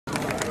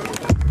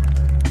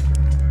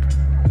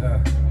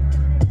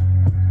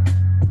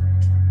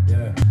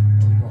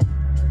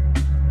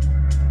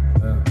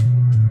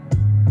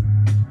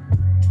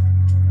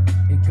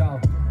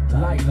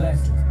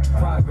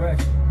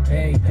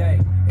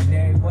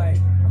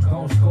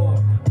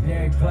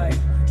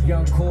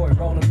Young Corey,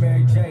 rolling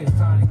Mary J, it's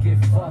time to get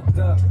fucked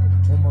up.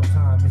 One more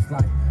time, it's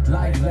like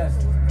life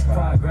lessons,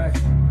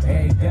 progression,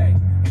 every day,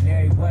 in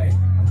every way.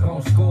 I'm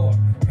gon' score,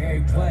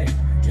 every play.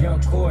 Young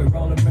Corey,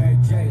 rolling Mary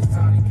J, it's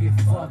time to get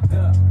fucked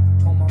up.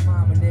 On my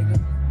mama, nigga,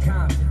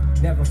 Compton.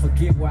 Never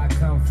forget where I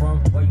come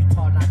from. Where you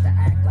taught not to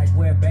act like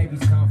where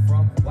babies come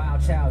from.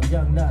 Wild child,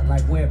 young nut,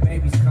 like where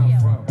babies come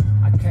from.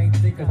 I can't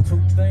think of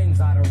two things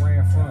I done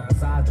ran from.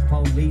 Besides the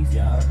police,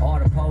 or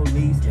the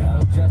police.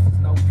 No justice,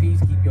 no peace,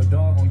 keep your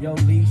dog on your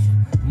leash.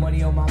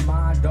 Money on my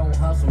mind, don't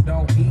hustle,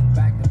 don't eat.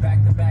 Back to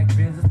back to back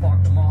business,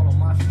 park them all on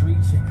my street.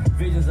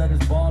 Visions of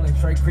this ball and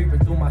tray creeping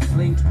through my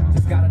sleep.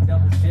 Just got a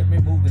double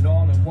shipment, moved it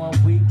all in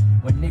 1 week.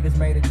 When niggas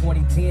made it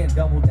 2010,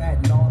 double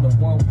that in all in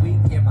 1 week.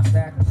 Yeah, my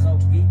stack was so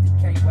geek,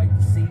 they can't wait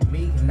to see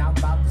me. And I'm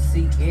about to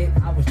see it,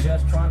 I was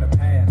just trying to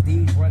pass.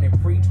 These running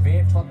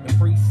prevent, fuck the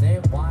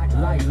precinct. Why?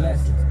 Life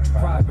lessons,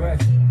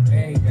 progression,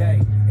 every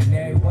day, in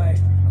every way.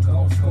 I'm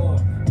gon' score,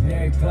 in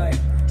every play.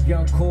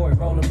 Young Corey,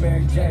 rolling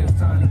Mary J, it's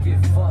time to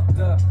get fucked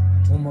up.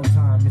 One more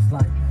time, it's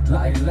like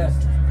life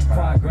lessons,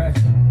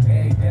 progression,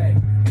 every day,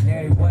 in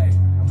every way.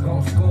 I'm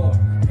gon' score,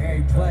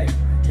 every play.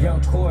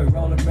 Young Corey,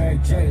 rolling Mary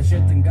J, the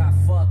shit done got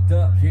fucked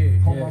up.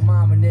 On my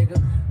mama, nigga.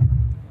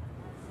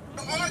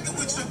 I'm arguing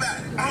with you about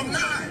it. I'm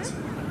not.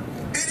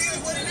 It is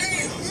what it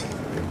is.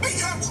 Be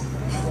humble.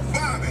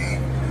 Bobby,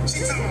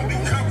 she told me be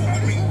humble.